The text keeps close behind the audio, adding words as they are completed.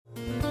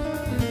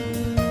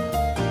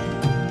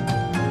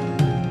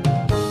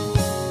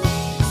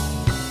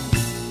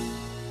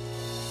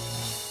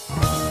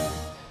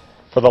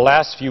For the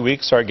last few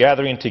weeks, our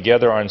gathering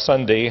together on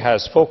Sunday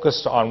has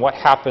focused on what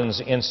happens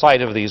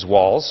inside of these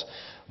walls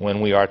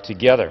when we are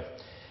together.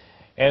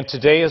 And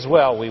today as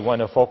well, we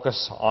want to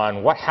focus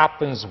on what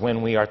happens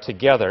when we are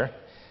together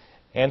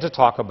and to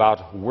talk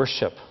about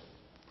worship.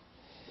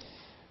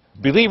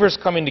 Believers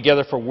coming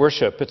together for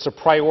worship, it's a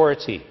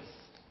priority.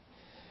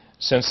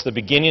 Since the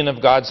beginning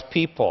of God's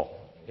people,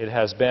 it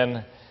has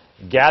been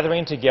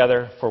gathering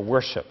together for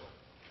worship.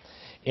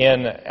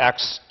 In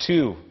Acts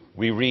 2,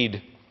 we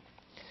read,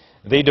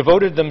 "They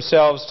devoted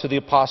themselves to the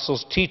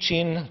apostles'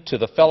 teaching, to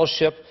the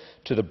fellowship,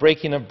 to the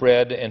breaking of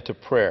bread, and to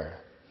prayer.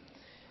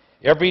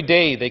 Every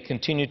day they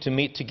continued to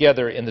meet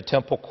together in the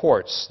temple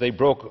courts. They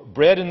broke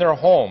bread in their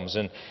homes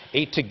and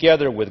ate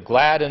together with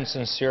glad and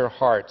sincere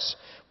hearts,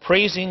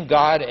 praising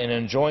God and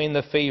enjoying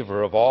the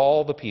favor of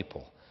all the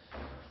people."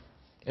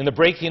 In the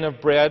breaking of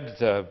bread,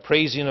 the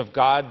praising of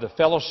God, the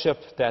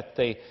fellowship that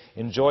they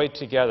enjoyed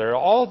together,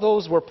 all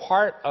those were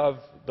part of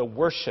the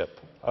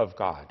worship of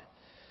God.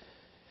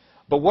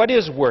 But what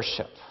is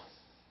worship?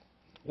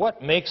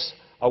 What makes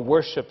a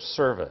worship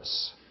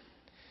service?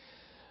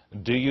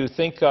 Do you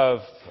think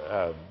of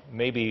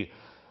maybe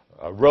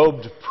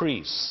robed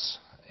priests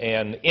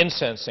and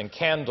incense and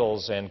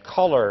candles and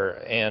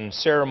color and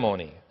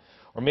ceremony?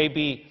 Or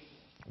maybe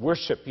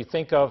worship, you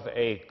think of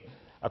a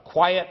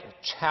quiet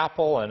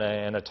chapel and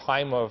a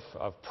time of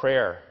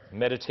prayer,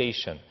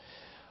 meditation.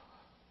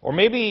 Or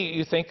maybe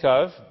you think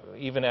of,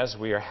 even as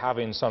we are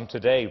having some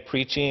today,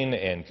 preaching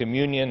and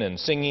communion and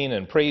singing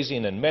and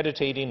praising and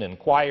meditating and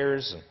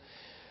choirs.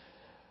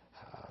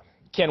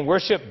 Can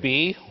worship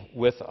be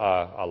with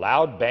a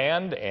loud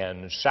band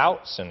and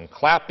shouts and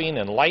clapping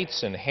and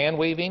lights and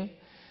hand-waving?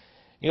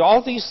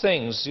 All these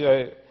things,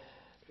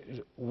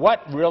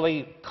 what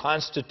really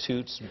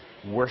constitutes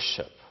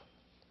worship?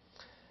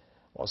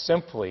 Well,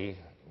 simply,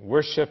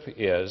 worship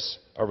is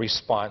a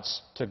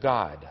response to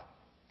God.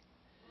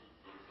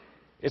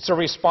 It's a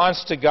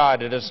response to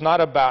God. It is not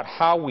about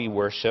how we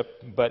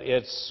worship, but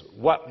it's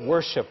what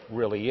worship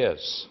really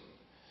is.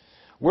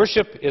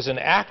 Worship is an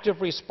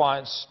active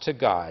response to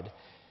God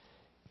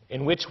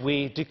in which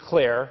we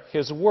declare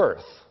His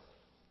worth.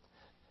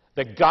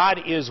 That God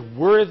is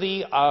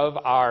worthy of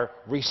our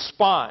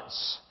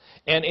response.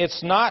 And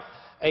it's not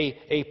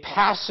a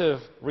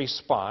passive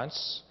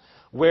response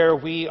where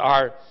we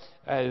are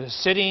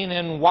sitting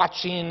and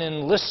watching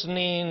and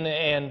listening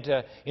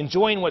and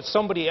enjoying what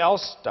somebody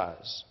else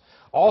does.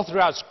 All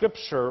throughout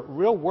Scripture,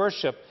 real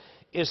worship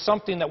is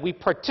something that we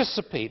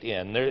participate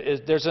in.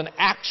 There's an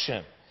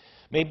action.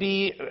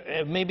 Maybe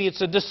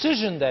it's a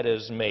decision that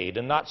is made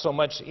and not so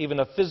much even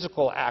a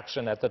physical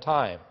action at the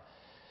time.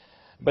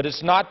 But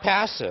it's not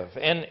passive,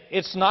 and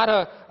it's not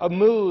a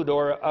mood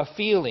or a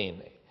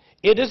feeling.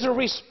 It is a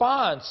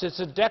response. It's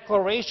a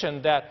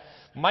declaration that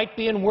might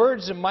be in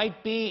words, it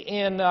might be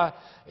in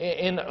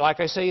like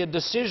I say, a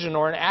decision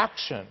or an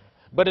action.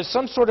 But it's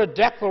some sort of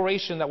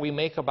declaration that we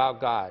make about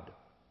God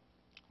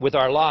with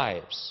our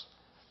lives.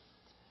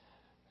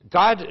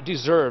 God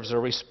deserves a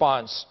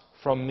response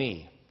from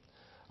me,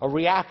 a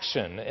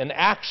reaction, an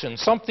action,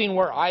 something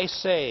where I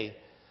say,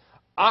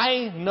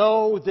 I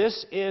know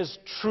this is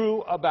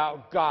true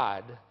about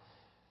God,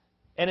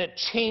 and it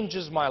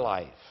changes my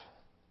life.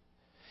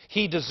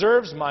 He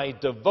deserves my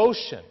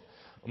devotion,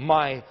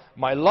 my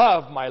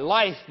love, my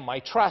life, my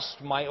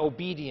trust, my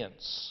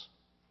obedience.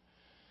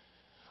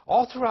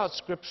 All throughout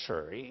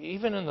Scripture,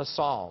 even in the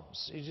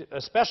Psalms,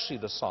 especially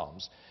the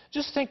Psalms,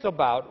 just think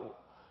about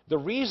the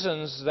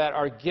reasons that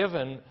are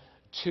given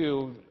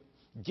to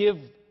give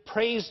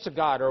praise to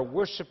God or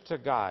worship to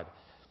God.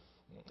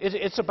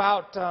 It's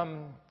about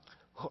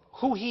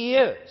who He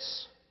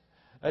is.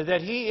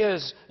 That He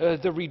is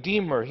the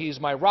Redeemer. He's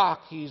my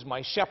rock. He's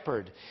my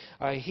shepherd.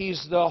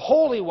 He's the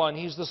Holy One.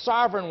 He's the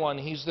Sovereign One.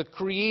 He's the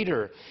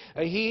Creator.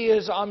 He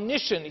is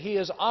omniscient. He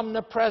is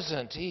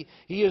omnipresent. He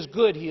is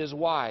good. He is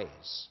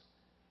wise.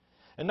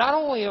 And not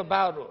only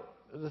about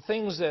the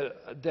things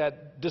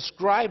that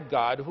describe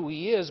God, who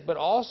He is, but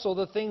also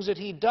the things that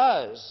He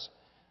does.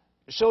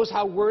 It shows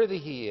how worthy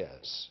He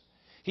is.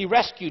 He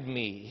rescued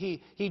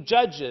me. He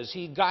judges.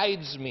 He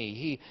guides me.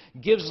 He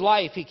gives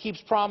life. He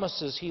keeps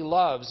promises. He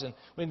loves. And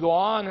we go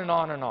on and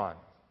on and on.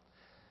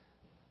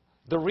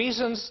 The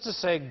reasons to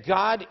say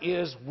God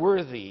is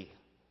worthy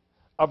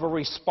of a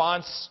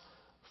response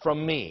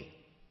from me.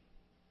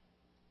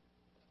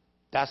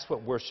 That's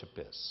what worship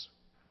is.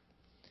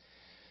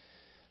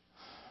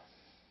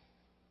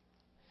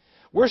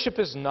 Worship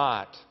is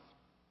not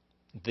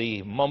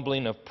the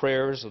mumbling of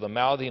prayers or the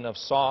mouthing of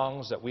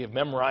songs that we have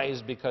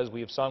memorized because we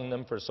have sung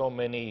them for so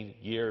many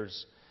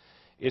years.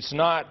 It's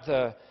not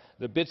the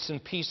bits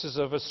and pieces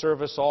of a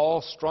service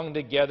all strung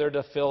together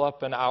to fill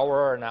up an hour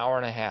or an hour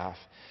and a half,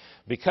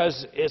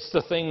 because it's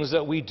the things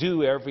that we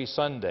do every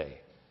Sunday.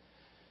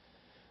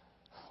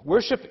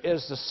 Worship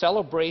is the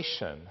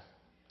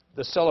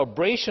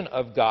celebration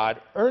of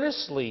God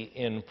earnestly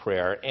in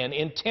prayer and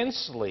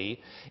intensely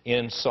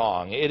in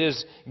song. It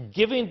is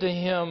giving to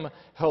Him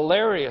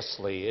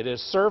hilariously. It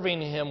is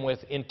serving Him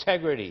with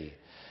integrity.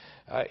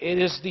 It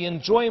is the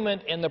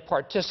enjoyment and the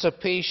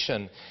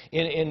participation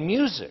in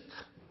music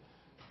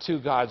to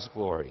God's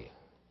glory.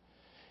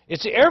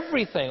 It's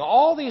everything,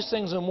 all these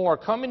things and more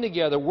coming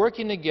together,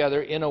 working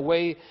together in a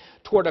way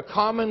toward a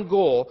common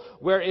goal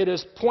where it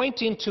is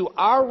pointing to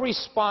our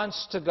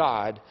response to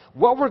God,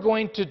 what we're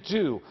going to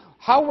do,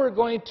 how we're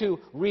going to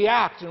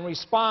react and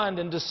respond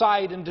and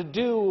decide and to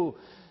do,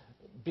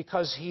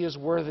 because He is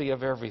worthy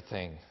of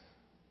everything.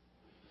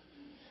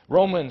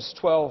 Romans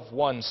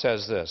 12:1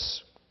 says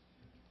this,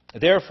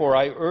 "Therefore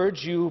I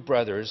urge you,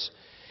 brothers,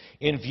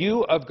 in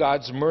view of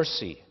God's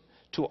mercy,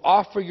 to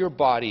offer your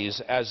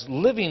bodies as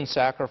living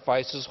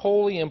sacrifices,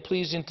 holy and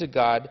pleasing to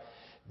God.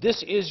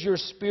 This is your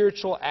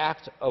spiritual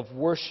act of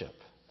worship."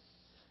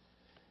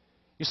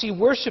 You see,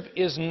 worship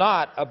is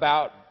not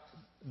about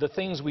the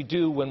things we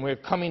do when we're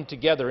coming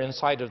together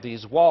inside of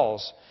these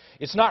walls.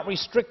 It's not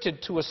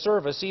restricted to a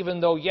service,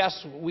 even though,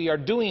 yes, we are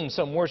doing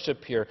some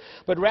worship here.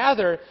 But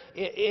rather,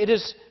 it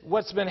is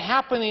what's been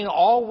happening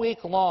all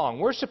week long.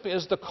 Worship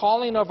is the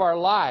calling of our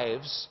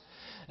lives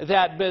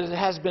that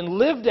has been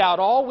lived out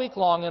all week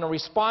long in a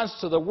response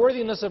to the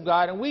worthiness of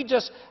God, and we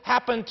just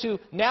happen to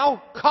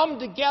now come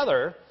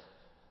together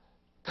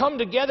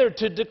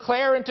to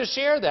declare and to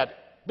share that.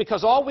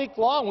 Because all week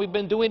long we've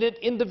been doing it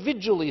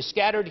individually,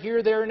 scattered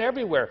here, there, and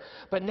everywhere.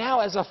 But now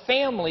as a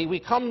family we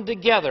come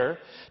together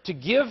to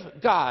give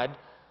God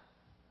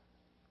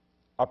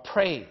a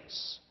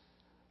praise,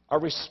 a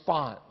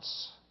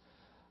response,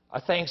 a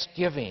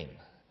thanksgiving,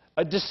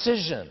 a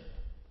decision.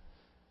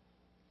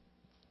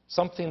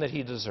 Something that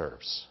He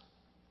deserves.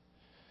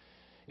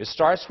 It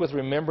starts with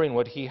remembering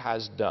what He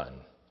has done.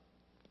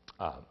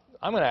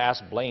 I'm going to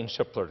ask Blaine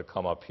Shipler to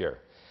come up here.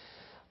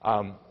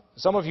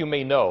 Some of you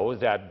may know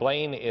that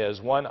Blaine is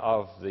one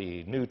of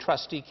the new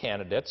trustee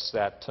candidates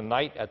that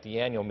tonight at the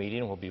annual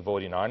meeting we'll be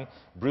voting on.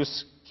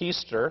 Bruce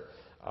Keister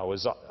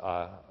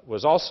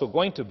was also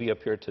going to be up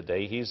here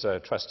today. He's a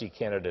trustee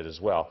candidate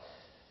as well.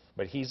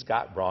 But he's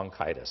got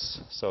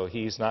bronchitis, so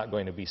he's not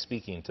going to be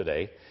speaking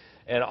today.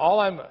 And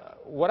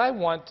what I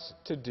want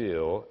to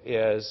do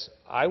is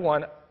I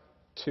want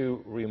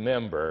to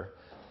remember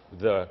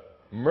the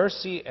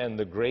mercy and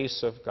the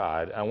grace of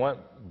God. I want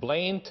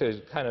Blaine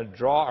to kind of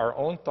draw our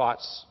own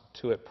thoughts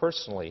to it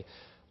personally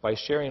by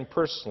sharing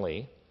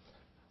personally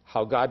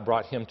how God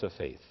brought him to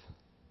faith.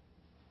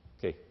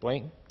 Okay,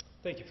 Blaine?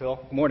 Thank you, Phil.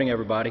 Good morning,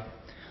 everybody.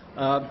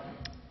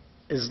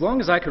 As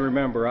long as I can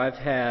remember, I've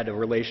had a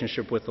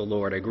relationship with the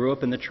Lord. I grew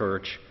up in the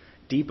church,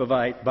 deep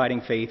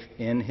abiding faith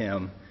in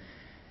Him,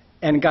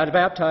 and got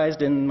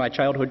baptized in my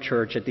childhood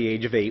church at the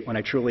age of 8 when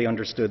I truly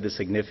understood the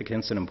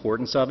significance and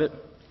importance of it.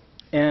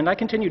 And I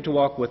continued to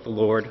walk with the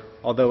Lord,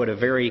 although at a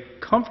very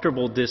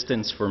comfortable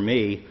distance for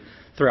me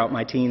throughout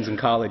my teens and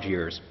college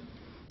years.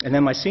 And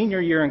then my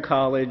senior year in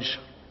college,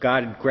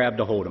 God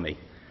grabbed a hold of me.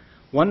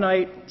 One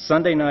night,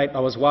 Sunday night, I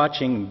was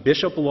watching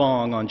Bishop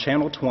Long on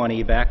Channel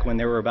 20, back when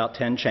there were about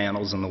 10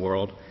 channels in the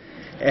world.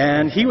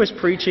 And he was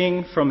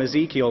preaching from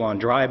Ezekiel on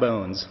dry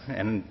bones.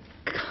 And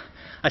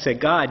I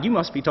said, God, you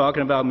must be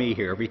talking about me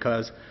here,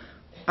 because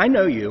I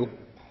know you,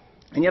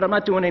 and yet I'm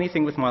not doing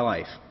anything with my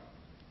life.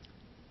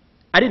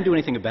 I didn't do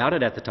anything about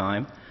it at the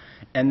time.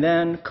 And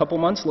then a couple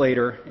months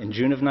later, in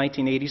June of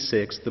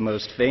 1986, the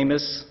most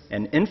famous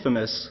and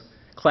infamous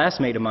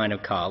classmate of mine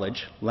at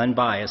college, Len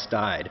Bias,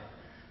 died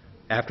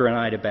after a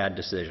night of bad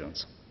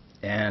decisions.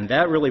 And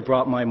that really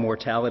brought my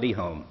mortality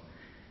home.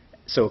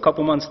 So a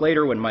couple months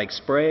later, when Mike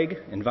Sprague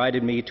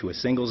invited me to a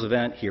singles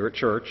event here at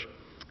church,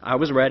 I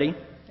was ready,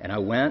 and I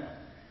went.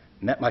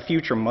 Met my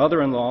future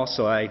mother-in-law,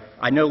 so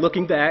I know,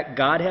 looking back,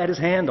 God had His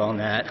hand on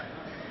that.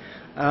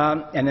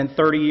 And then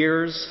 30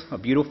 years, a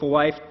beautiful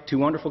wife, 2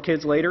 wonderful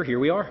kids later, here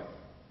we are.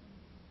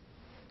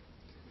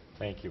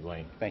 Thank you,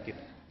 Blaine. Thank you.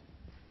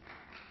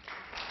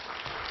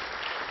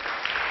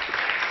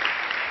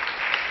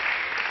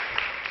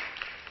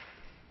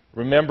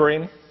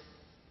 Remembering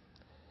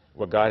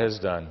what God has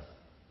done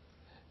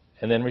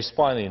and then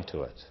responding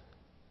to it.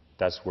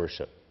 That's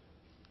worship.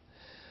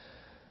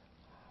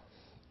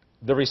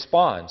 The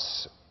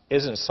response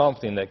isn't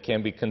something that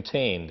can be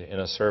contained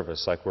in a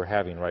service like we're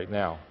having right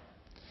now.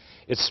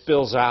 It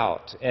spills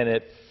out and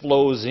it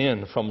flows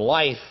in from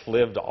life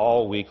lived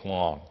all week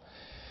long.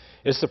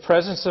 It's the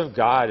presence of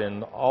God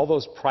in all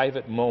those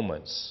private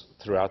moments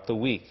throughout the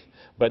week,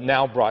 but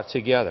now brought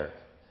together.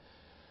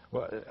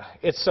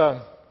 It's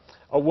a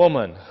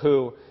woman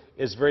who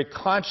is very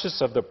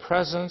conscious of the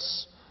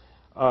presence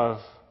of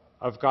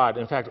God.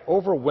 In fact,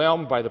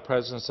 overwhelmed by the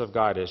presence of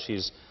God as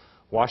she's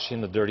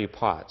washing the dirty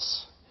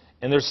pots.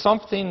 And there's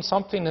something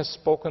has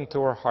spoken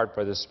to her heart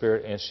by the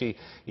Spirit, and she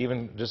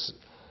even just,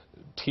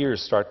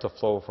 tears start to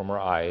flow from her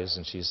eyes,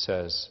 and she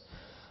says,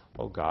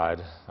 "Oh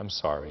God, I'm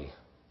sorry."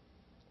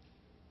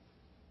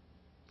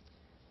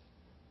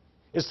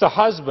 It's the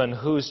husband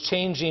who's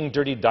changing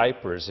dirty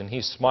diapers, and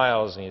he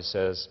smiles and he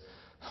says,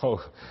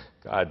 "Oh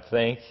God,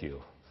 thank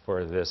you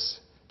for this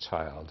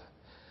child.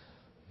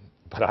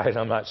 But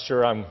I'm not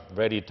sure I'm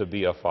ready to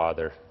be a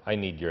father. I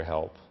need your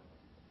help."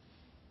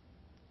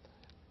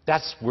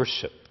 That's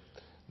worship.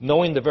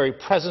 knowing the very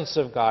presence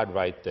of God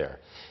right there.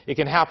 It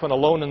can happen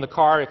alone in the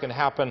car. It can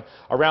happen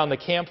around the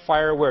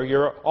campfire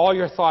where all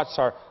your thoughts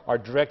are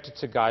directed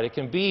to God. It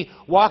can be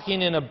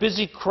walking in a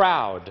busy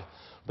crowd,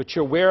 but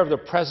you're aware of the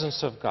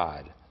presence of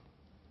God.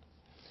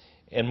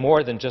 And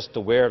more than just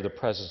aware of the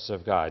presence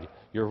of God,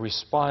 you're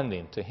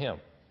responding to Him.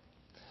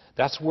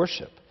 That's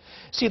worship.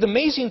 See, the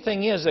amazing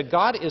thing is that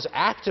God is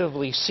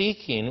actively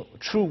seeking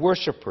true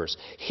worshipers.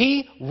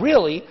 He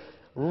really,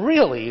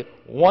 really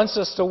wants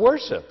us to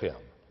worship Him.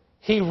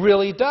 He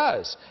really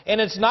does.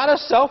 And it's not a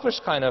selfish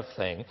kind of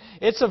thing.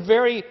 It's a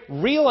very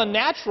real and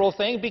natural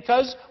thing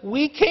because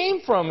we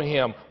came from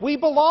Him. We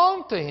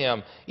belong to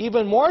Him.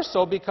 Even more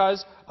so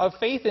because of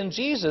faith in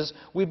Jesus,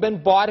 we've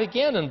been bought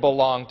again and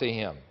belong to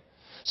Him.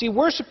 See,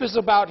 worship is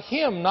about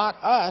Him, not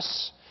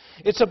us.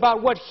 It's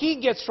about what He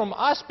gets from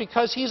us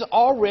because He's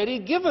already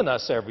given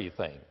us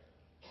everything.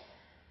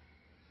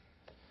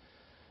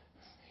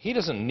 He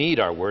doesn't need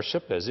our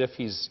worship as if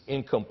He's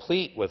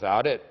incomplete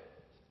without it.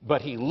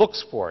 But He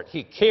looks for it.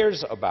 He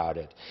cares about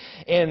it.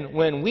 And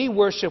when we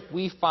worship,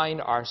 we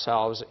find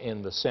ourselves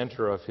in the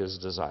center of His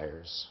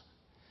desires.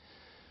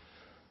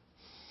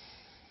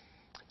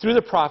 Through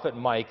the prophet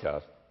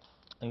Micah,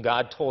 and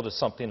God told us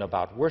something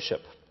about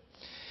worship.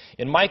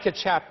 In Micah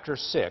chapter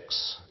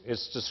 6,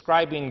 it's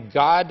describing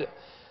God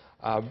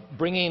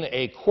bringing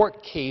a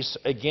court case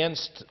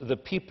against the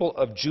people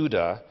of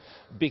Judah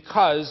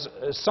because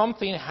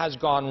something has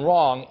gone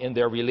wrong in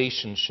their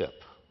relationship,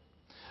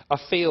 a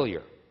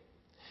failure.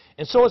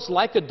 And so it's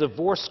like a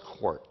divorce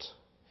court.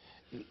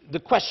 The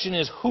question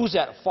is, who's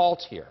at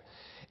fault here?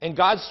 And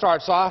God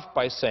starts off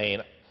by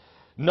saying,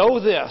 know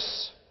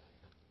this,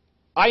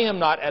 I am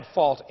not at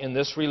fault in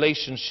this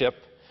relationship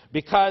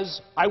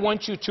because I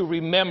want you to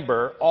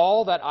remember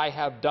all that I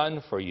have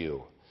done for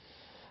you.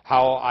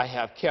 How I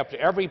have kept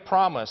every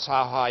promise,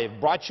 how I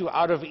have brought you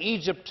out of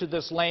Egypt to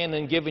this land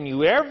and given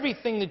you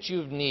everything that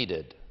you've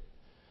needed.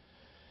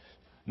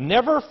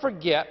 Never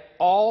forget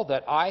all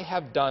that I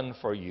have done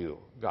for you,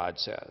 God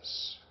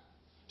says.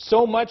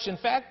 So much, in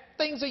fact,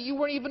 things that you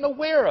weren't even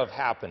aware of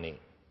happening.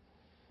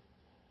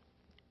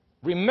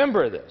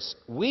 Remember this.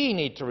 We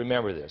need to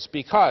remember this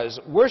because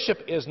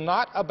worship is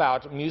not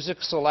about music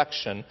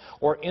selection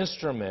or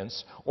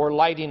instruments or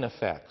lighting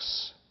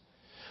effects.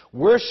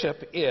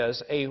 Worship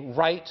is a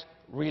right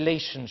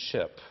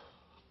relationship.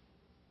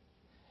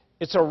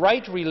 It's a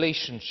right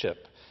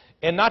relationship,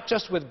 and not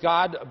just with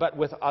God, but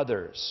with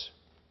others.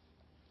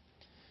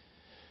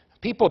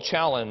 People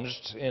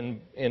challenged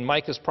in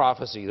Micah's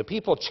prophecy, the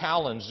people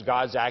challenged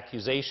God's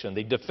accusation.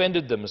 They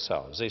defended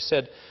themselves. They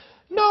said,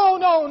 no,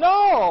 no,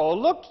 no.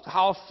 Look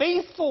how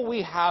faithful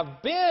we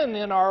have been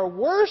in our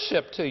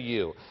worship to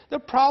you. The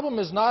problem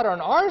is not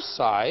on our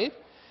side.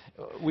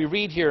 We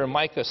read here in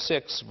Micah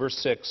 6, verse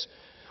 6,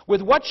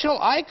 with what shall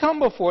I come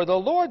before the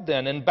Lord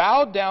then, and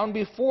bow down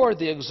before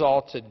the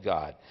exalted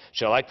God?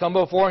 Shall I come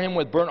before Him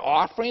with burnt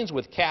offerings,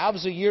 with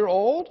calves a year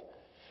old?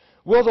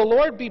 Will the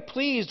Lord be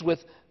pleased with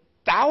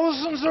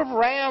thousands of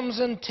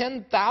rams and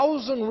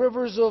 10,000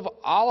 rivers of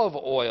olive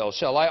oil?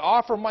 Shall I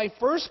offer my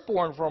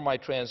firstborn for my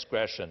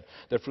transgression,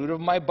 the fruit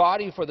of my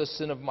body for the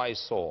sin of my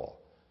soul?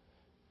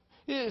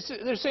 They're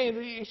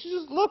saying,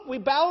 look, we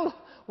bow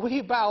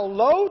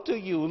low to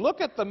you.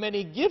 Look at the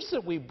many gifts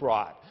that we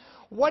brought.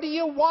 What do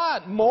you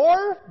want?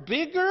 More?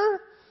 Bigger?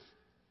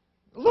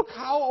 Look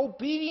how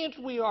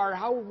obedient we are,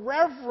 how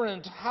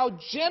reverent, how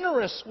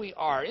generous we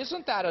are.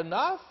 Isn't that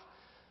enough?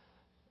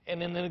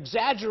 And in an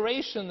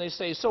exaggeration, they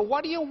say, so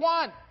what do you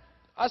want?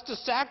 Us to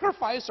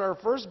sacrifice our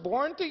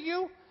firstborn to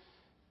you?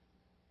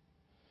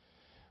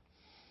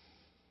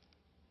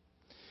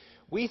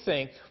 We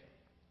think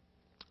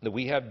that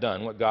we have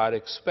done what God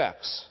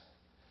expects.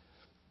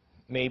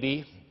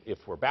 Maybe if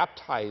we're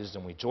baptized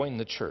and we join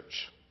the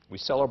church, we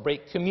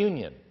celebrate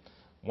communion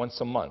once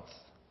a month.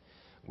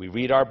 We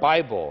read our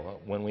Bible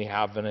when we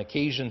have an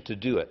occasion to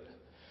do it.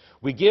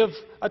 We give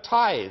a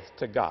tithe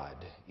to God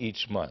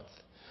each month.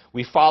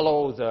 We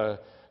follow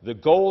the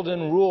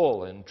golden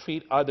rule and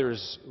treat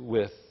others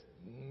with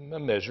a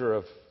measure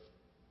of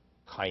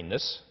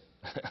kindness.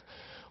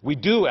 We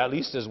do at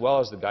least as well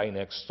as the guy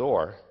next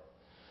door.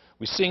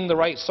 We sing the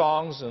right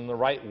songs in the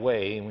right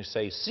way, and we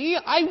say, see,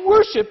 I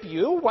worship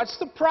you. What's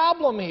the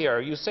problem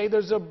here? You say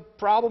there's a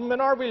problem in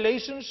our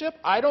relationship?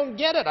 I don't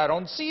get it. I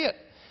don't see it.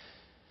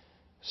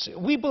 See,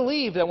 we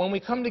believe that when we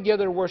come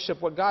together to worship,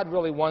 what God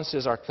really wants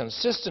is our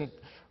consistent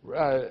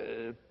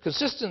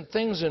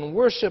things in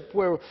worship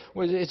where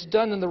it's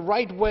done in the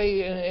right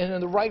way and in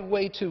the right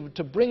way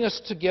to bring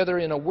us together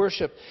in a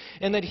worship,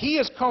 and that He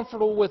is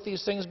comfortable with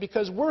these things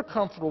because we're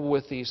comfortable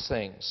with these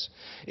things.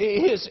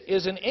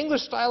 Is an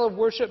English style of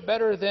worship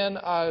better than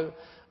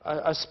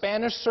a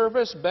Spanish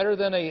service, better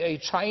than a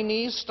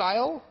Chinese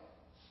style?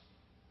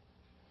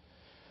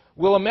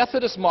 Will a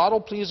Methodist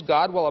model please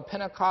God while a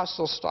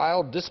Pentecostal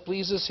style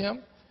displeases Him?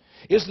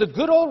 Is the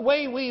good old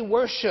way we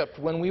worshiped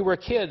when we were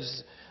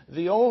kids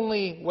the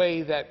only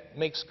way that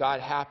makes God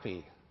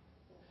happy?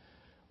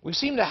 We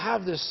seem to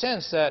have this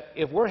sense that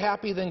if we're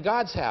happy, then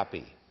God's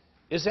happy.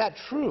 Is that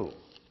true?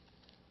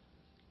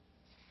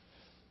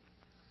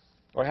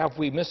 Or have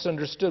we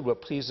misunderstood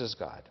what pleases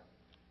God?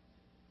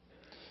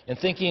 And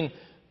thinking,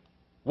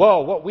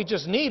 well, what we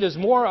just need is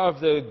more of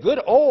the good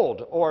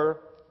old, or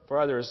for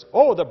others,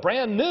 oh, the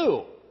brand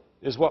new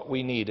is what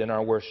we need in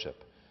our worship.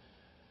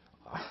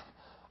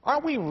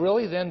 Aren't we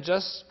really then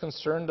just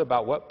concerned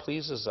about what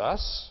pleases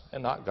us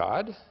and not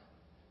God?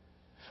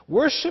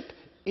 Worship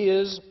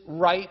is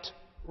right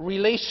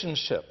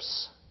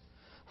relationships.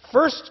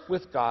 First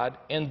with God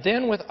and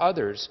then with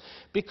others,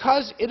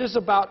 because it is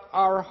about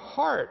our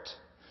heart,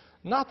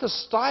 not the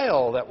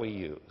style that we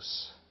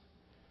use.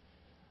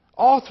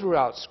 All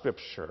throughout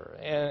Scripture,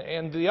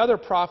 and the other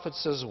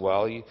prophets as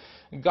well,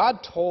 God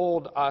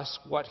told us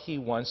what He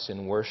wants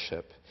in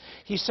worship.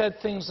 He said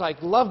things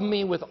like, love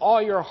me with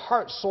all your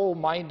heart, soul,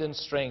 mind, and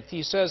strength.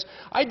 He says,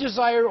 I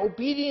desire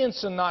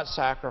obedience and not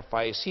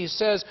sacrifice. He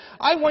says,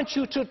 I want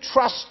you to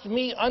trust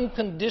me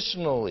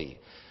unconditionally.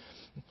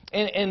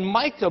 And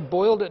Micah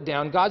boiled it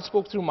down. God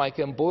spoke through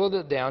Micah and boiled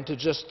it down to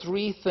just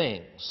 3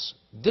 things.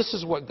 This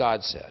is what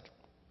God said.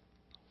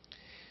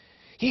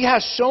 He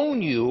has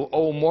shown you,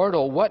 O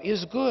mortal, what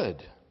is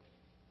good.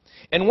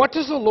 And what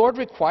does the Lord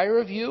require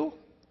of you?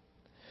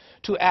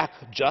 To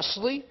act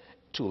justly,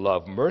 to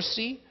love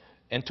mercy,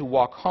 and to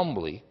walk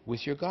humbly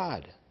with your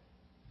God.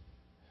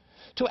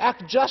 To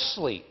act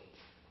justly.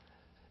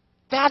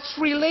 That's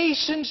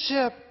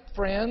relationship,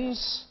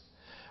 friends.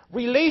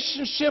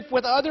 Relationship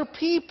with other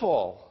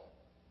people.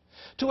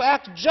 To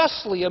act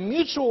justly, a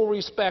mutual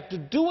respect,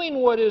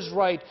 doing what is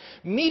right,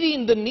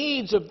 meeting the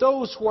needs of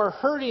those who are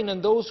hurting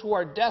and those who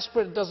are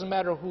desperate. It doesn't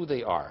matter who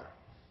they are.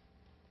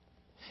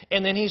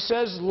 And then he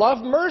says, love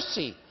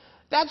mercy.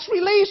 That's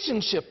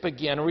relationship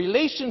again, a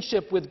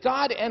relationship with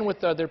God and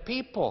with other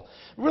people.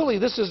 Really,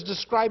 this is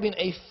describing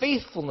a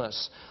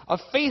faithfulness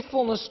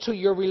to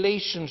your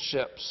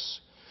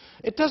relationships.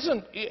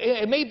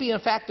 It may be, in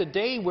fact, a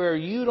day where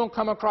you don't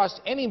come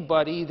across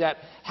anybody that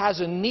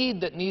has a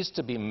need that needs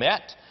to be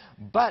met,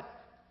 but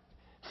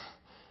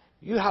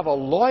you have a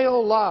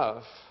loyal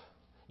love.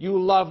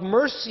 You love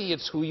mercy.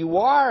 It's who you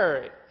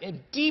are, and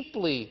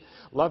deeply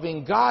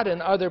loving God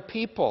and other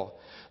people.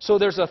 So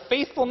there's a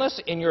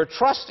faithfulness in your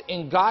trust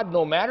in God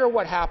no matter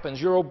what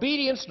happens. Your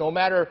obedience no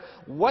matter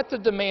what the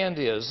demand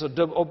is,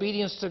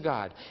 obedience to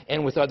God.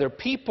 And with other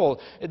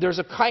people, there's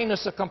a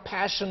kindness, a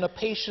compassion, a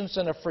patience,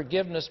 and a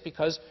forgiveness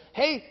because,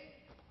 hey,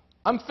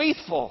 I'm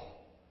faithful.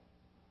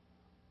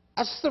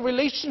 That's the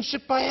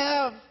relationship I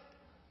have.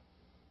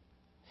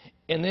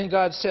 And then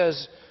God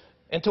says,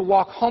 and to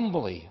walk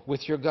humbly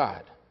with your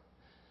God.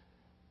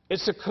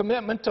 It's a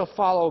commitment to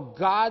follow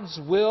God's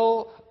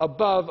will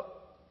above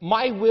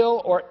my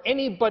will or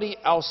anybody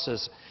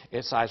else's.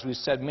 It's, as we've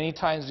said many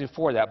times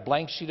before, that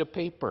blank sheet of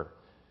paper.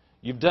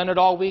 You've done it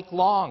all week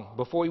long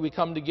before we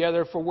come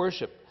together for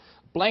worship.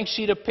 Blank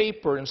sheet of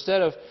paper,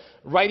 instead of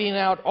writing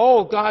out,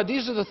 oh, God,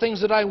 these are the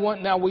things that I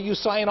want now. Will you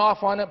sign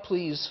off on it,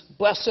 please?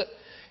 Bless it.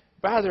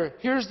 Rather,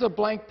 here's the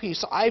blank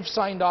piece. I've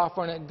signed off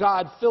on it.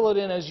 God, fill it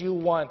in as you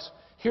want.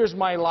 Here's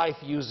my life.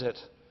 Use it.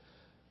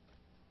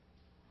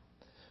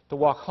 To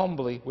walk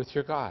humbly with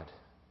your God.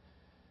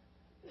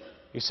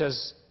 He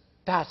says,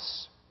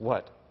 that's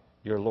what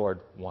your Lord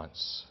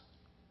wants.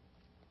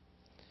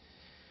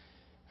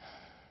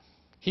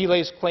 He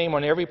lays claim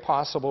on every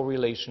possible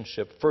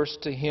relationship,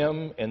 first to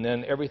Him and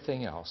then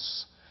everything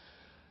else.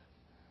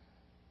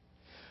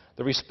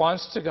 The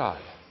response to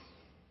God,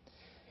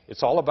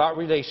 it's all about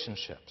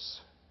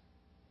relationships.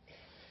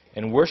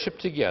 And worship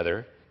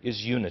together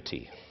is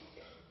unity.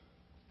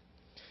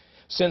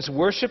 Since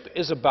worship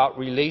is about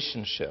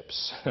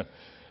relationships,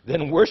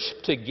 then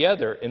worship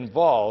together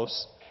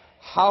involves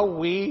how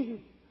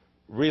we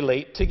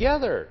relate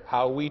together,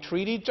 how we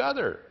treat each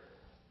other.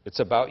 It's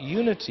about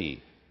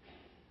unity.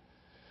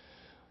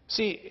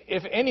 See,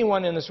 if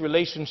anyone in this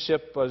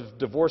relationship of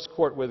divorce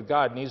court with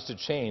God needs to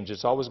change,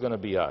 it's always going to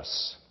be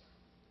us.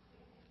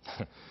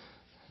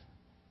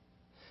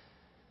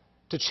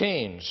 To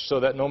change so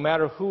that no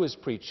matter who is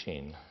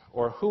preaching,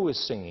 or who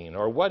is singing,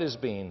 or what is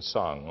being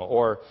sung,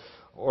 or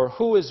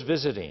who is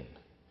visiting,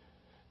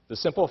 the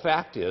simple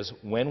fact is,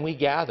 when we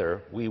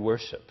gather, we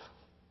worship.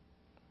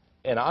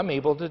 And I'm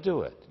able to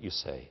do it, you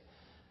say,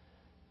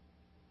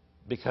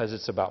 because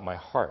it's about my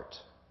heart.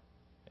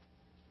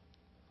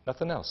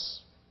 Nothing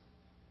else.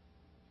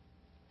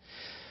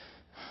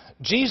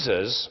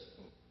 Jesus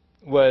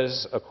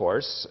was, of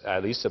course,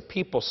 at least the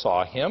people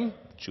saw him,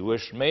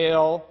 Jewish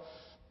male,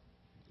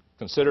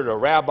 considered a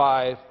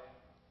rabbi.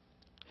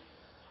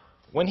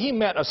 When he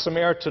met a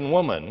Samaritan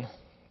woman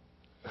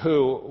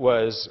who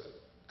was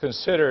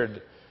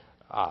considered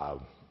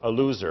a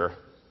loser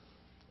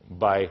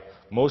by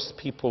most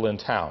people in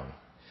town,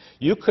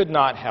 you could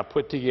not have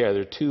put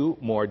together 2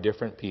 more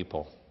different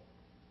people.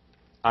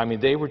 I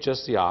mean, they were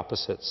just the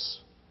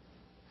opposites.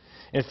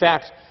 In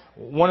fact,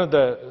 one of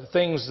the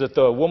things that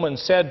the woman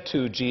said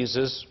to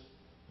Jesus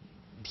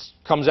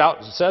comes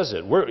out and says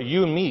it.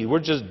 You and me, we're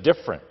just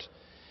different.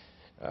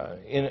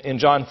 In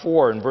John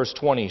 4, in verse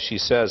 20, she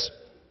says,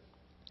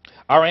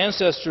 our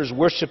ancestors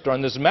worshipped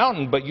on this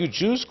mountain, but you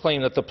Jews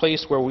claim that the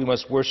place where we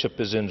must worship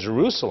is in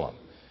Jerusalem.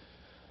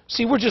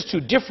 See, we're just too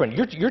different.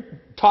 You're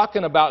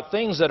talking about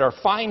things that are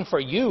fine for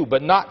you,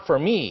 but not for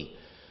me.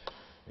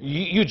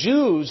 You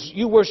Jews,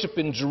 you worship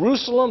in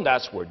Jerusalem.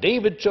 That's where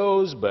David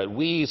chose. But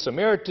we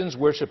Samaritans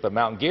worship at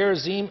Mount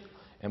Gerizim.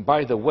 And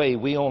by the way,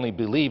 we only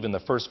believe in the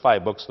first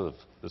 5 books of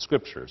the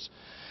Scriptures.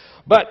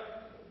 But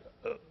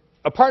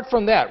apart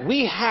from that,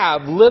 we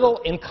have little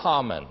in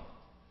common.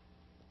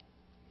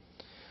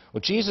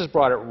 Well, Jesus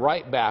brought it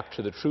right back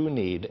to the true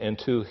need and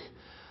to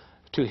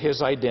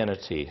his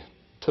identity,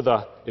 to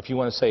the, if you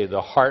want to say,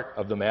 the heart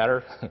of the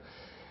matter.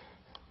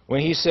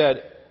 When he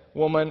said,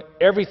 "Woman,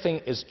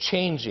 everything is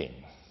changing."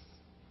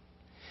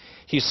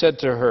 He said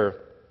to her,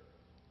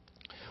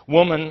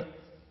 "Woman,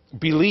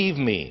 believe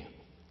me,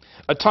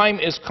 a time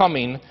is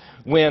coming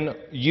when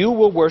you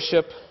will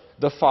worship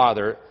the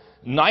Father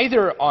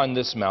neither on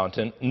this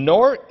mountain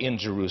nor in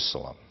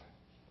Jerusalem.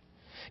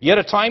 Yet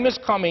a time is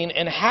coming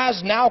and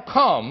has now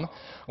come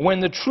when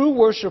the true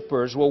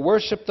worshipers will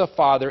worship the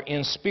Father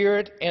in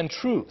spirit and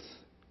truth.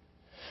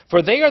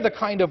 For they are the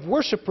kind of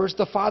worshipers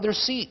the Father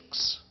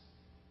seeks.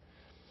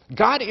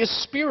 God is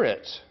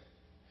spirit,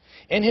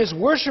 and his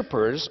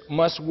worshipers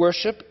must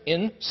worship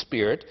in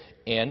spirit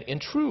and in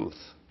truth."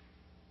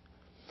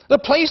 The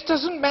place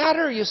doesn't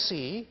matter, you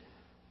see.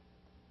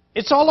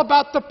 It's all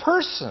about the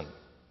person.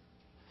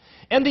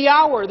 And the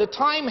hour, the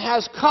time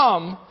has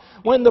come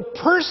when the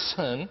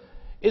person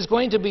is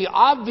going to be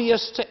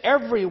obvious to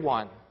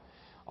everyone.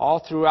 All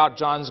throughout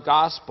John's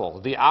Gospel,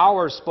 the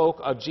hour spoke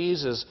of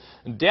Jesus'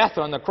 death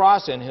on the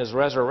cross and his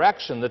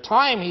resurrection. The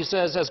time, he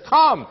says, has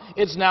come.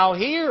 It's now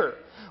here,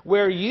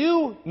 where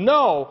you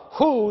know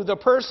who the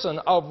person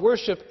of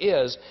worship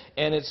is,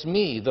 and it's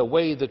me, the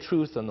way, the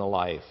truth, and the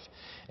life.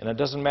 And it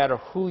doesn't matter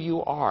who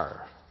you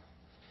are.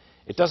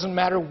 It doesn't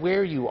matter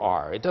where you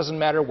are. It doesn't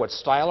matter what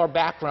style or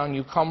background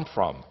you come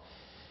from.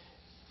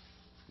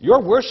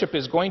 Your worship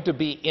is going to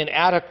be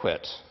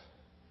inadequate,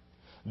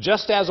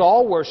 just as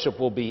all worship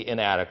will be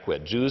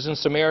inadequate. Jews and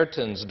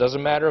Samaritans,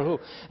 doesn't matter who,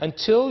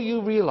 until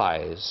you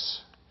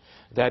realize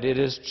that it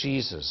is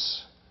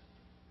Jesus.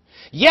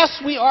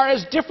 Yes, we are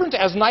as different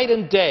as night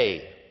and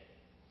day.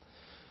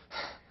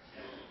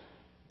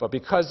 But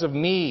because of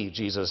me,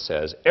 Jesus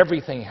says,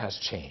 everything has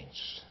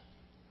changed.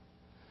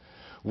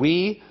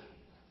 We,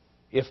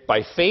 if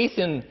by faith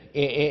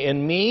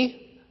in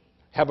me,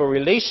 have a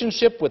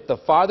relationship with the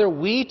Father,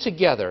 we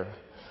together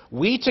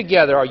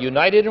are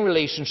united in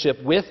relationship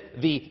with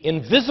the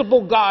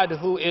invisible God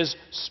who is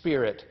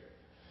Spirit,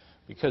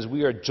 because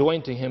we are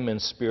joined to him in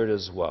spirit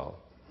as well,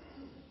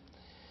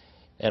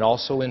 and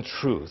also in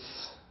truth.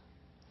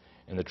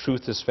 And the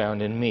truth is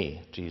found in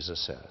me,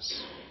 Jesus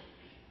says.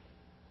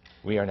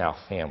 We are now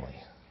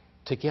family,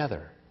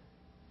 together.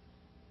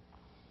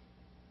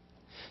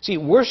 See,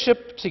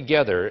 worship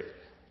together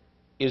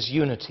is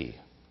unity.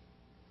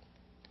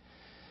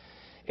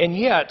 And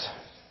yet,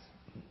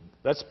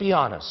 let's be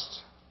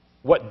honest,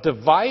 what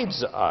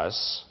divides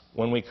us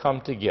when we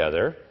come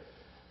together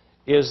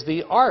is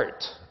the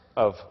art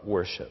of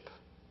worship.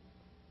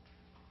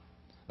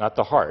 Not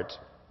the heart,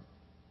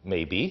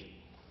 maybe,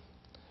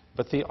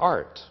 but the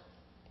art.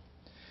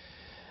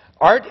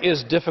 Art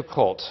is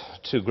difficult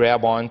to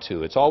grab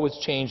onto. It's always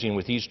changing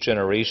with each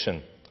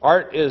generation.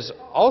 Art is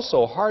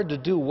also hard to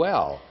do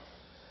well.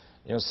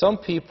 You know, some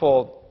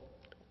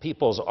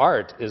people's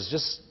art is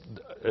just,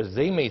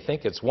 they may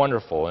think it's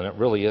wonderful, and it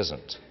really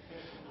isn't.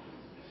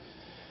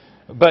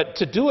 But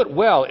to do it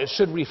well, it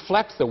should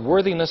reflect the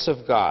worthiness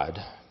of God.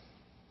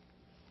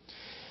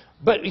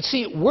 But you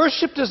see,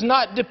 worship does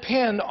not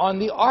depend on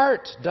the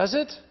art, does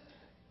it?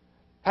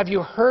 Have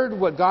you heard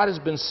what God has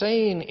been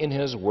saying in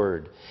his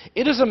word?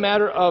 It is a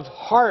matter of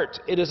heart.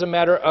 It is a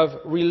matter of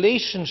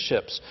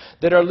relationships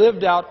that are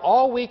lived out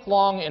all week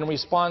long in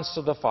response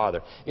to the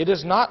Father. It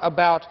is not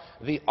about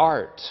the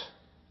art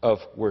of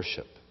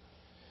worship.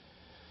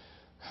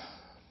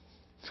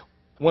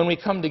 When we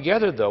come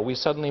together, though, we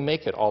suddenly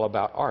make it all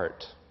about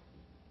art.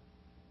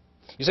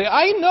 You say,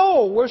 I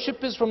know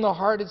worship is from the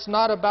heart. It's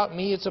not about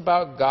me. It's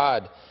about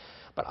God.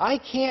 But I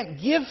can't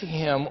give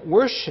him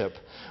worship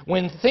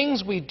when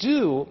things we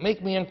do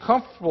make me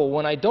uncomfortable,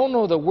 when I don't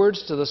know the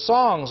words to the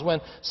songs, when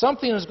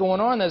something is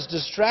going on that's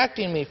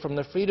distracting me from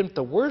the freedom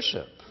to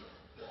worship.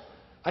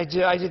 I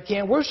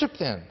can't worship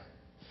then.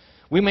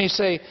 We may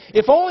say,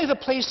 if only the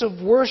place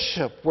of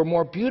worship were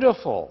more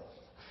beautiful,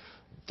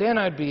 then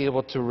I'd be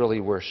able to really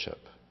worship.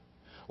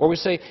 Or we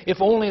say,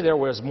 if only there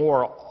was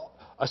more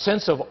a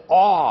sense of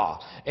awe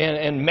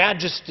and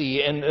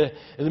majesty and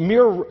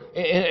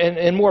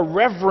more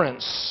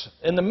reverence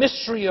and the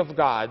mystery of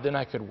God, then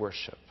I could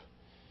worship.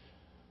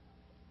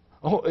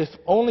 Oh, if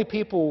only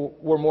people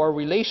were more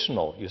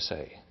relational, you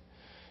say.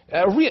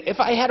 If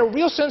I had a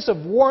real sense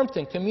of warmth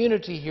and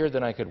community here,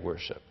 then I could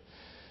worship.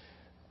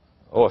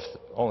 Oh, if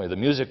only the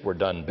music were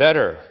done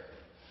better.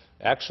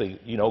 Actually,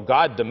 you know,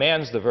 God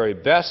demands the very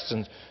best,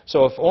 and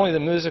so if only the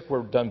music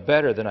were done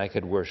better, then I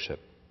could worship.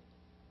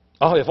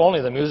 Oh, if only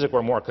the music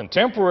were more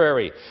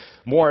contemporary,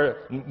 more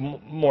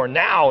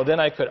now, then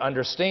I could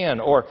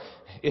understand. Or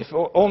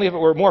only if it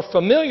were more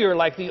familiar,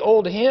 like the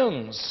old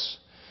hymns,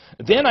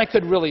 then I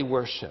could really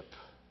worship.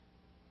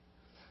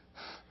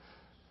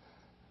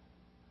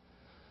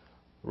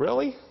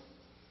 Really?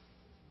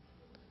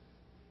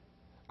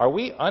 Are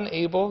we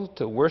unable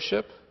to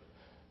worship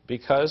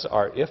because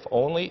our if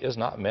only is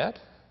not met?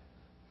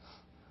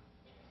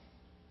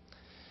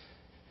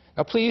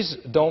 Now, please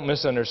don't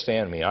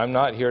misunderstand me. I'm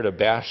not here to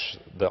bash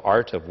the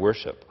art of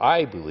worship.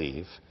 I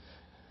believe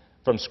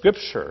from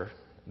Scripture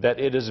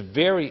that it is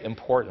very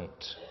important.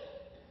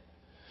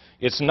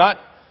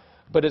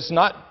 But it's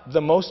not the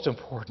most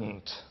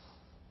important.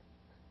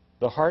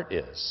 The heart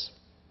is.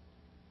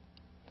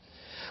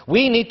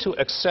 We need to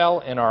excel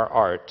in our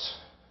art,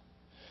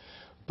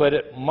 but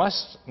it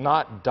must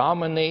not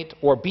dominate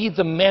or be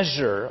the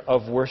measure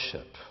of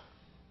worship.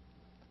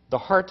 The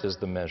heart is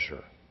the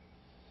measure.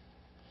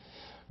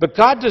 But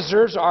God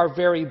deserves our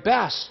very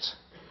best,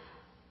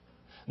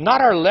 not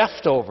our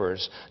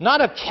leftovers,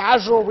 not a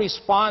casual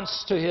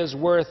response to His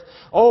worth.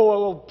 Oh,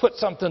 we'll put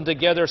something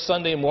together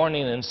Sunday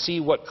morning and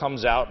see what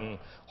comes out and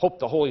hope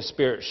the Holy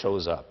Spirit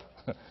shows up.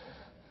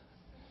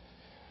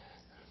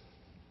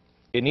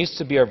 It needs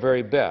to be our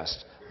very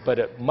best, but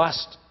it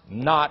must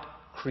not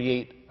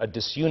create a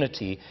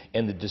disunity,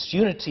 and the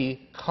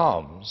disunity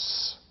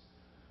comes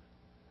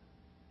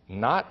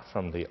not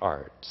from the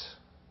art,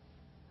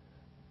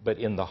 but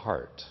in the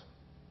heart.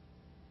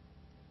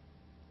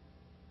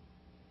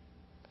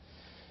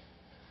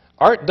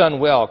 Art done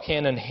well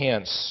can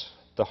enhance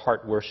the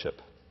heart worship.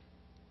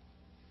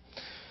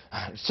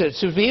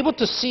 To be able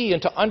to see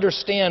and to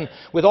understand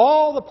with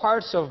all the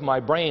parts of my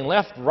brain,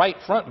 left, right,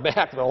 front,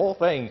 back, the whole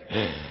thing,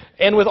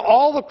 and with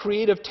all the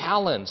creative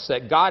talents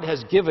that God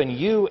has given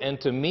you and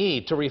to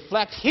me to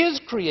reflect His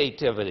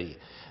creativity,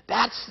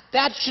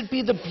 that should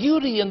be the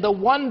beauty and the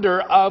wonder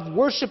of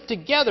worship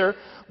together,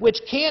 which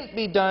can't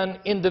be done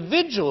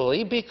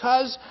individually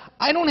because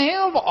I don't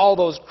have all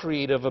those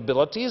creative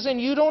abilities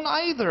and you don't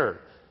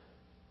either.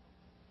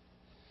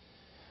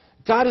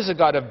 God is a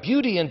God of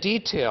beauty and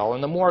detail,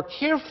 and the more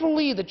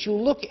carefully that you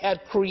look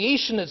at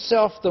creation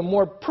itself, the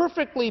more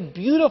perfectly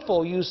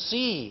beautiful you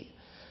see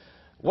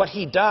what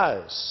He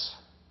does.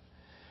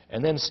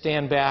 And then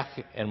stand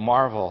back and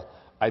marvel,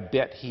 I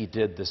bet He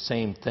did the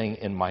same thing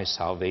in my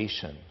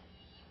salvation.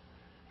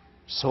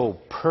 So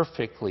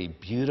perfectly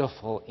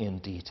beautiful in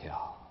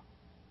detail.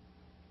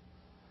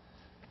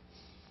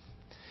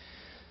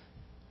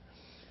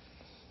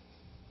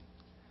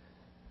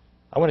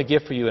 I want to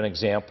give for you an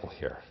example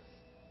here.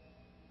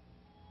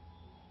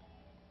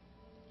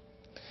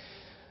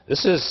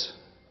 This is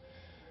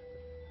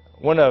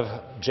one of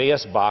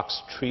J.S.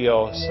 Bach's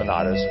trio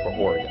sonatas for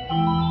organ.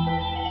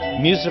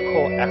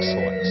 Musical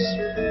excellence.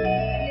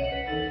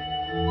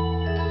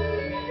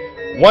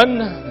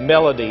 One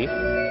melody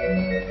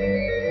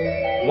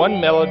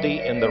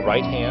in the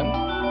right hand,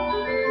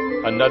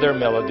 another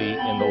melody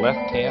in the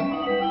left hand,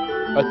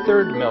 a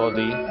third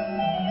melody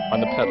on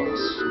the pedals.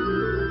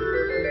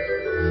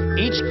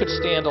 Each could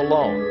stand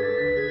alone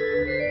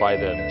by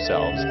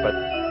themselves, but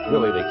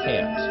really they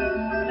can't,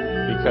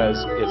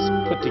 because it's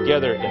put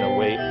together in a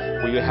way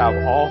where you have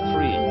all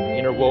three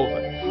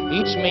interwoven,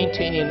 each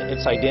maintaining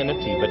its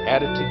identity but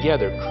added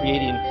together,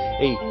 creating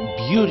a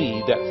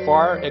beauty that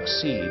far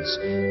exceeds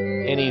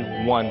any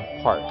one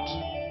part.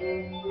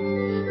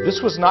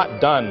 This was not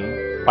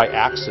done by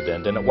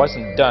accident, and it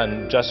wasn't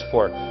done just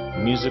for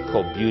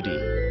musical beauty.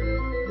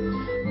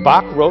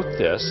 Bach wrote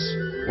this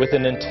with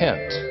an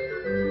intent.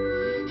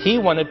 He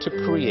wanted to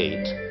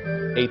create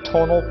a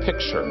tonal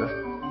picture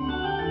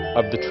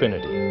of the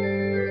Trinity.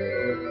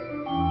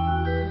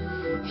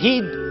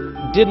 He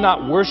did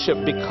not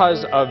worship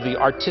because of the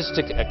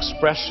artistic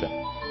expression.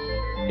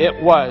 It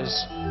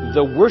was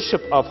the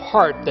worship of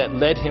heart that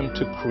led him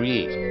to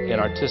create an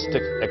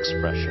artistic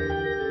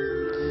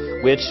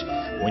expression, which,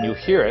 when you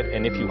hear it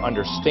and if you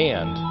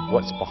understand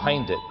what's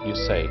behind it, you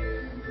say,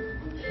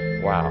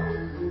 wow,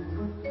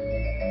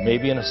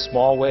 maybe in a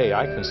small way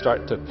I can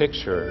start to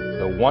picture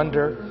the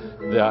wonder,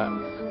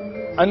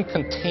 the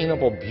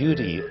uncontainable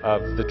beauty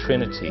of the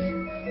Trinity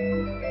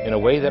in a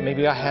way that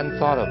maybe I hadn't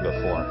thought of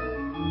before.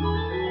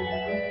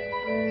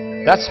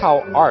 That's how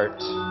art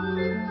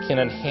can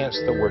enhance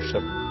the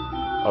worship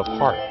of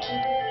heart.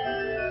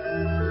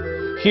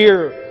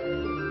 Here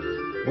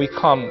we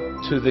come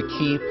to the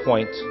key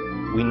point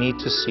we need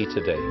to see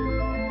today.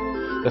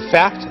 The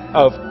fact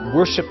of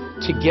worship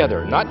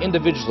together, not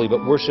individually,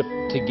 but worship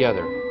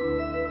together.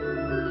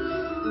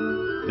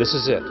 This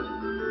is it.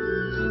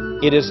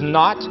 It is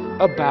not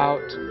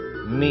about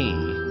me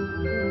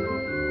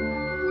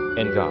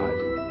and God.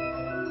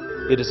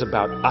 It is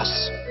about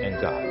us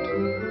and God.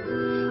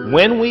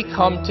 When we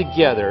come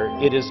together,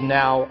 it is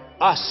now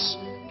us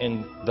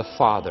and the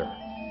Father.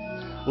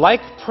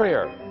 Like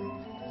prayer,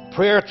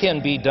 prayer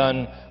can be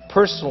done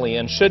personally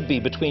and should be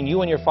between you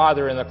and your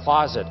Father in the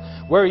closet,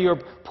 where you're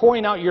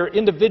pouring out your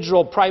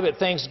individual private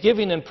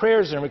thanksgiving and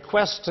prayers and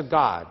requests to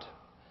God.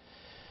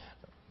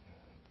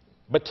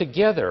 But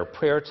together,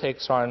 prayer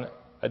takes on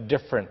a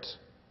different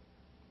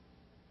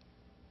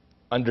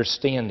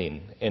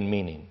understanding and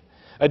meaning.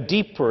 a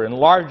deeper and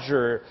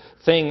larger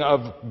thing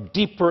of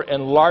deeper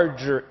and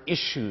larger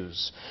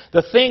issues.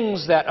 The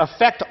things that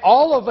affect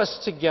all of us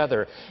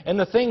together, and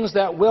the things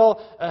that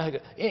will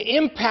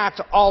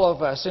impact all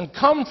of us and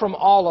come from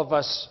all of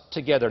us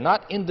together,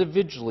 not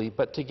individually,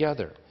 but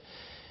together.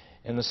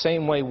 In the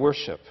same way,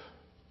 worship.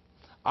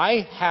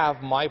 I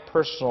have my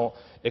personal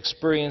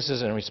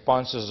experiences and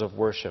responses of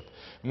worship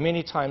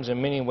many times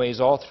in many ways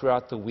all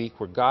throughout the week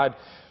where God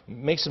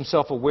makes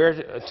himself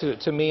aware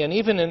to me, and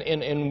even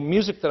in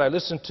music that I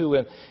listen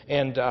to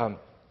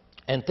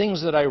and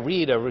things that I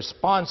read, a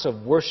response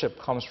of worship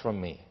comes from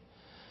me.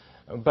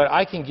 But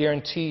I can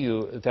guarantee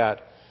you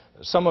that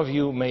some of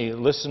you may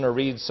listen or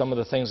read some of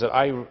the things that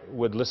I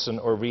would listen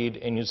or read,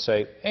 and you'd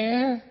say,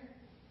 eh.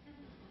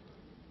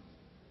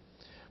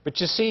 But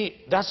you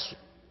see, that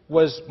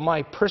was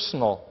my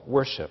personal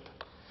worship.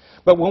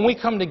 But when we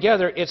come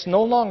together, it's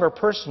no longer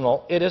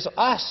personal. It is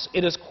us.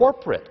 It is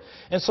corporate.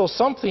 And so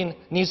something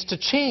needs to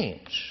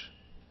change.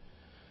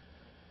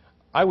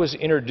 I was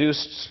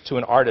introduced to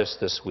an artist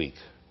this week,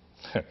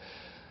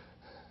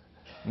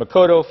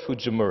 Makoto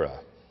Fujimura.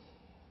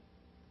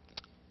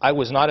 I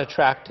was not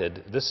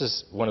attracted. This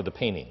is one of the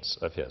paintings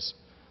of his.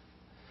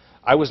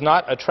 I was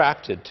not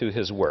attracted to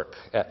his work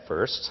at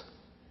first.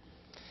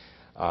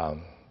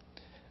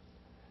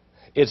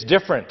 It's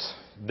different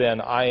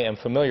than I am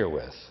familiar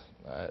with.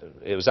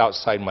 It was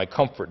outside my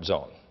comfort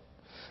zone.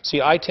 See,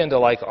 I tend to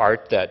like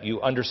art that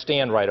you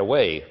understand right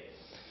away.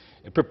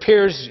 It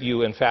prepares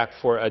you, in fact,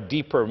 for a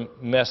deeper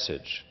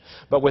message.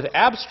 But with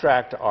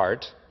abstract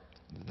art,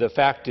 the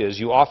fact is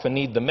you often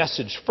need the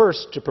message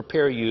first to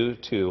prepare you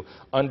to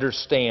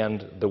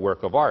understand the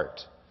work of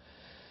art.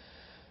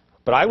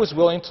 But I was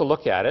willing to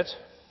look at it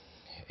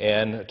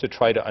and to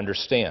try to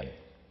understand.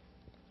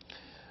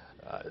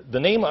 The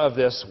name of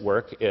this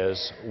work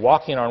is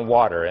Walking on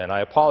Water, and I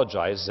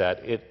apologize that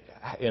it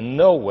in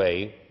no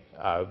way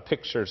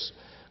pictures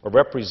or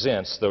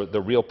represents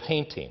the real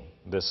painting,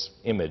 this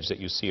image that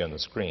you see on the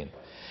screen.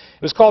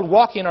 It was called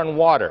Walking on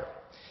Water.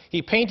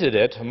 He painted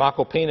it,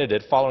 Mako painted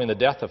it, following the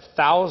death of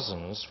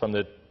thousands from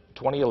the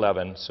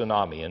 2011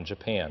 tsunami in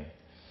Japan.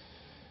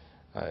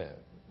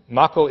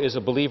 Mako is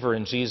a believer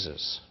in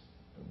Jesus.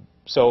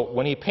 So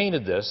when he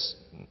painted this,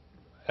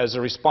 as a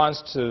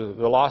response to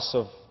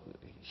the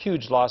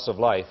huge loss of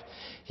life,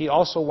 he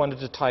also wanted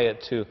to tie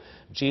it to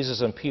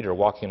Jesus and Peter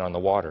walking on the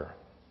water.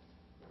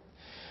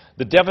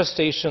 The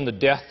devastation, the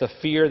death, the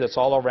fear that's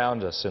all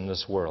around us in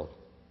this world.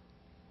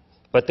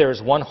 But there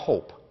is one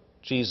hope,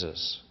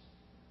 Jesus.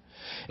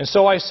 And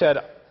so I said,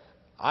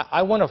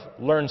 I want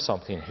to learn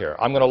something here.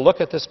 I'm going to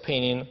look at this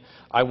painting.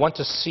 I want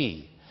to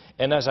see.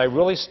 And as I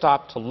really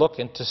stopped to look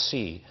and to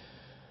see,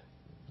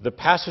 the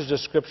passage of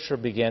Scripture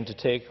began to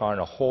take on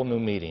a whole new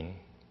meaning.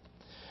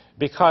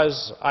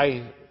 Because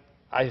I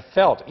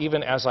felt,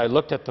 even as I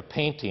looked at the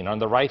painting on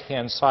the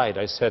right-hand side,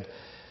 I said,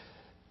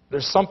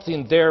 there's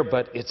something there,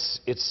 but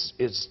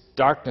it's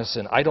darkness,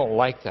 and I don't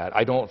like that.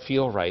 I don't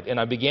feel right. And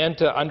I began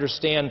to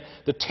understand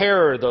the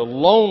terror, the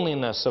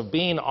loneliness of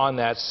being on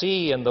that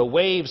sea and the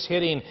waves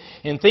hitting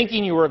and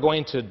thinking you were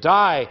going to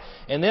die.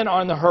 And then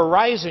on the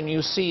horizon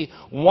you see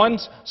one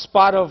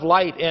spot of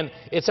light, and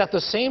it's at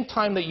the same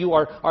time that you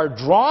are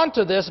drawn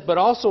to this but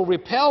also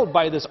repelled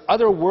by this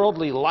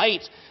otherworldly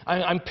light.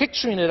 I'm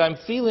picturing it, I'm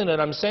feeling it,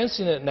 I'm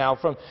sensing it now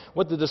from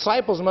what the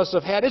disciples must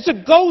have had. It's a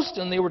ghost,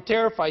 and they were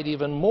terrified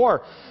even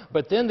more.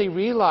 But then they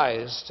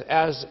realized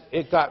as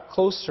it got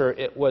closer,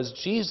 it was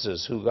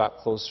Jesus who got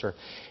closer,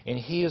 and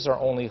He is our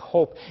only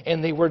hope.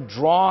 And they were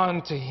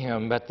drawn to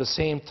Him at the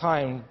same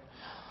time,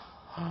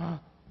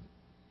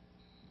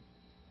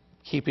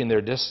 keeping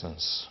their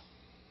distance.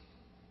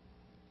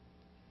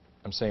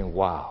 I'm saying,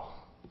 wow,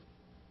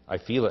 I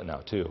feel it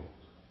now too.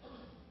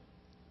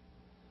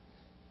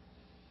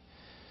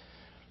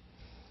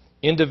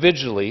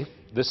 Individually,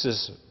 this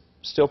is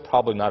still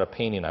probably not a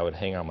painting I would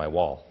hang on my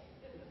wall.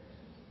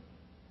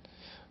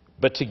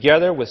 But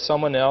together with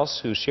someone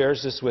else who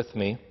shares this with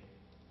me,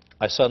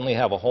 I suddenly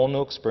have a whole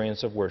new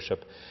experience of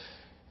worship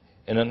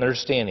and an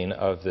understanding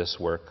of this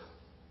work.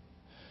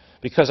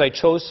 Because I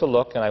chose to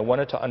look and I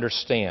wanted to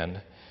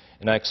understand,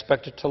 and I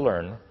expected to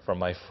learn from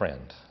my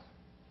friend.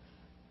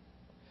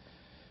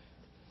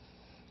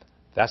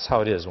 That's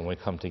how it is when we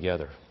come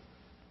together.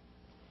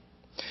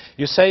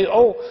 You say,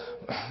 oh,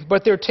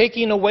 but they're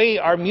taking away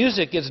our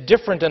music. It's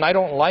different and I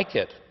don't like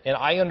it. And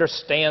I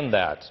understand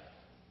that.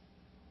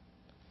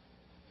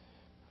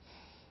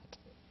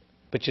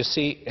 But you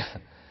see,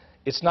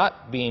 it's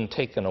not being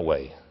taken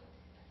away.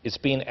 It's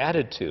being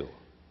added to.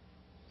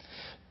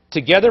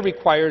 Together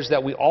requires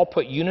that we all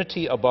put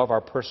unity above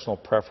our personal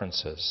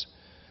preferences.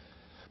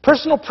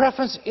 Personal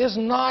preference is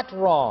not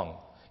wrong.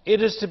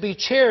 It is to be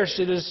cherished.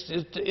 It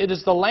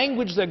is the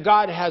language that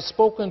God has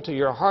spoken to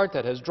your heart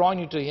that has drawn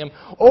you to Him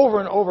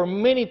over and over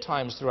many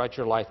times throughout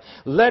your life.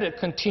 Let it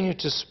continue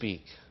to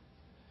speak.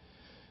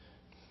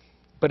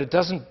 But it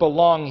doesn't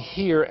belong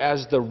here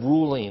as the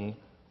ruling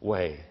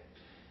way.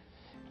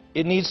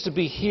 It needs to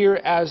be here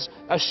as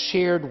a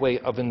shared way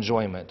of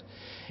enjoyment.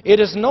 It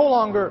is no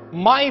longer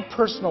my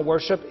personal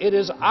worship, it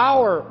is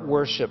our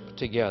worship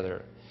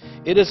together.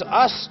 It is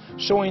us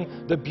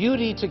showing the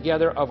beauty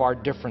together of our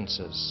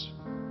differences.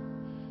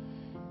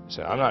 You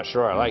say, I'm not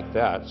sure I like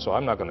that, so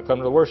I'm not going to come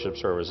to the worship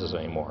services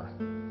anymore.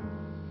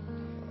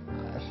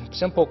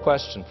 Simple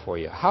question for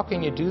you. How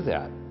can you do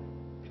that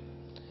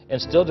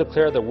and still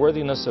declare the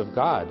worthiness of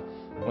God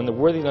when the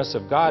worthiness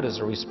of God is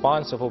a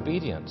response of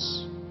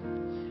obedience?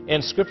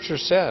 And Scripture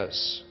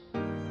says,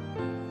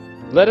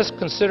 let us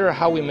consider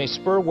how we may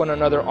spur one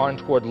another on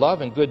toward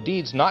love and good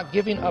deeds, not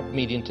giving up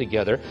meeting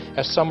together,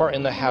 as some are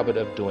in the habit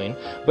of doing,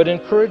 but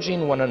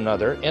encouraging one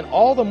another, and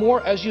all the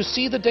more as you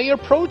see the day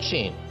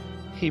approaching.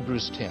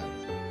 Hebrews 10.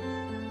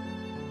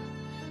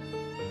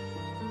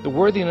 The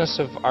worthiness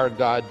of our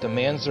God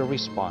demands a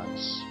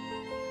response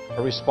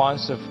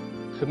of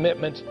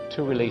commitment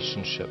to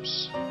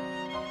relationships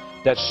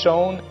that's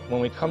shown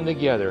when we come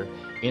together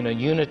in a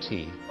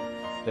unity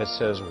that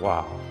says,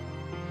 wow,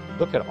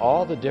 look at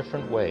all the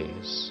different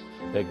ways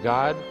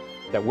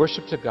that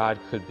worship to God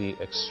could be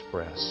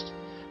expressed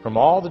from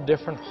all the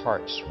different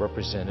hearts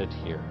represented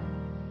here.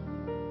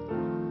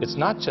 It's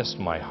not just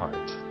my heart,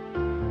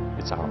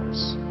 it's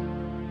ours.